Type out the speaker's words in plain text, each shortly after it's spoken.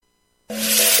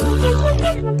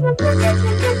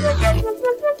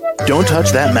Don't touch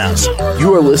that mouse.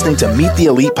 You are listening to Meet the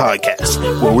Elite Podcast,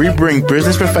 where we bring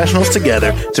business professionals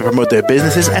together to promote their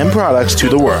businesses and products to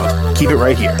the world. Keep it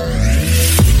right here.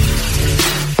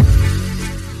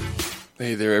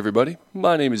 Hey there, everybody.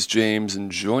 My name is James,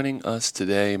 and joining us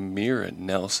today, Mira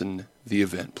Nelson, the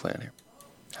event planner.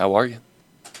 How are you?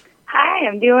 Hi,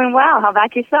 I'm doing well. How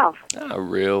about yourself?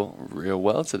 Real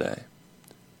well today.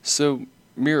 So,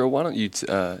 Mira, why don't you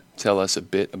tell us a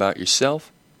bit about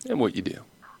yourself and what you do?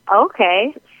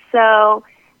 Okay, so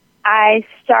I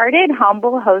started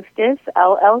Humble Hostess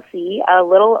LLC a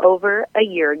little over a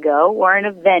year ago. We're an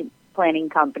event planning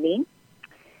company,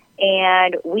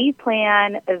 and we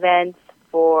plan events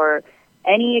for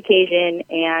any occasion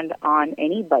and on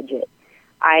any budget.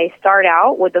 I start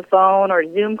out with a phone or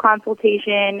Zoom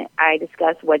consultation. I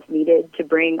discuss what's needed to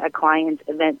bring a client's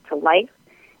event to life,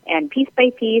 and piece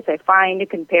by piece, I find and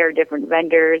compare different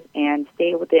vendors and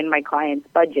stay within my client's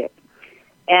budget.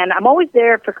 And I'm always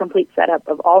there for complete setup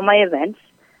of all my events.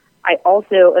 I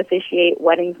also officiate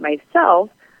weddings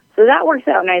myself, so that works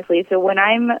out nicely. So when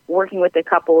I'm working with a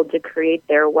couple to create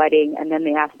their wedding and then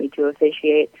they ask me to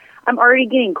officiate, I'm already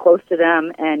getting close to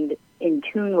them and in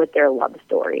tune with their love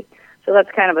story. So that's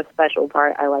kind of a special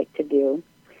part I like to do.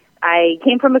 I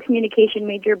came from a communication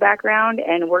major background,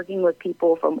 and working with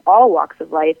people from all walks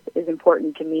of life is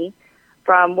important to me.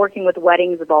 From working with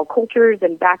weddings of all cultures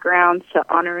and backgrounds to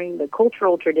honoring the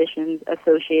cultural traditions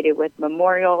associated with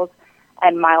memorials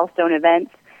and milestone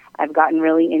events, I've gotten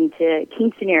really into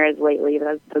quinceañeras lately.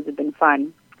 Those have been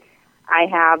fun. I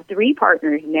have 3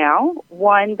 partners now.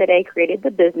 One that I created the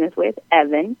business with,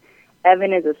 Evan.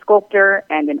 Evan is a sculptor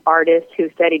and an artist who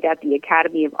studied at the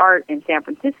Academy of Art in San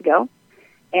Francisco,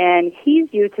 and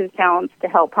he's used his talents to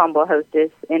help Humble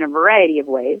Hostess in a variety of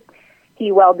ways.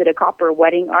 He welded a copper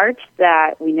wedding arch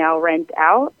that we now rent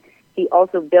out. He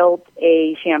also built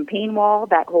a champagne wall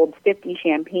that holds 50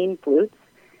 champagne flutes,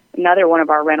 another one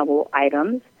of our rentable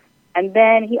items. And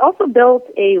then he also built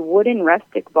a wooden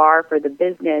rustic bar for the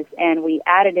business, and we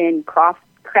added in craft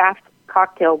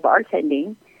cocktail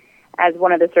bartending as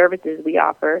one of the services we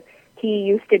offer. He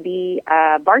used to be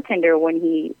a bartender when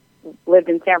he lived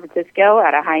in San Francisco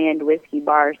at a high-end whiskey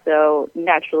bar, so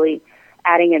naturally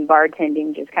adding in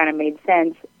bartending just kind of made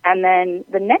sense. And then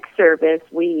the next service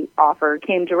we offer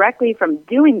came directly from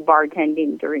doing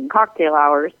bartending during cocktail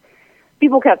hours.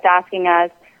 People kept asking us,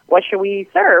 what should we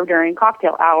serve during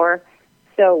cocktail hour?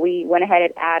 So we went ahead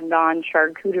and added on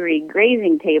charcuterie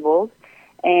grazing tables.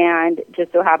 And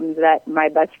just so happens that my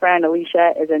best friend,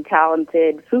 Alicia, is a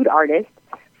talented food artist.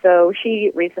 So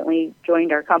she recently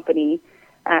joined our company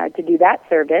to do that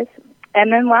service.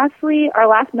 And then lastly, our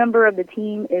last member of the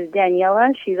team is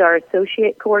Daniela. She's our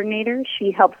associate coordinator.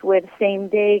 She helps with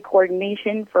same-day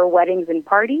coordination for weddings and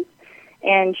parties,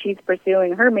 and she's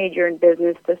pursuing her major in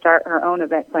business to start her own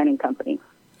event planning company.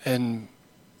 And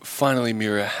finally,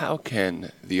 Mira, how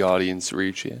can the audience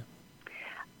reach you?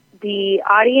 The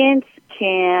audience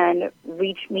can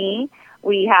reach me.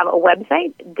 We have a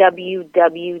website,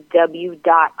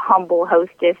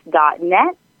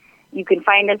 www.humblehostess.net. You can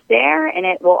find us there, and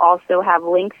it will also have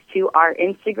links to our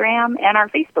Instagram and our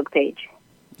Facebook page.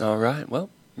 All right. Well,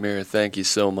 Mira, thank you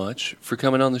so much for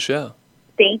coming on the show.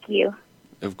 Thank you.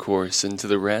 Of course, and to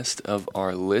the rest of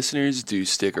our listeners, do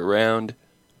stick around.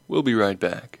 We'll be right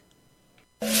back.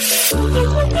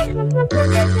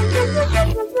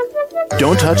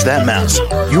 Don't touch that mouse.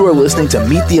 You are listening to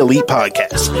Meet the Elite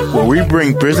Podcast, where we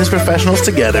bring business professionals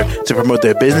together to promote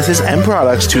their businesses and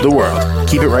products to the world.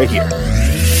 Keep it right here.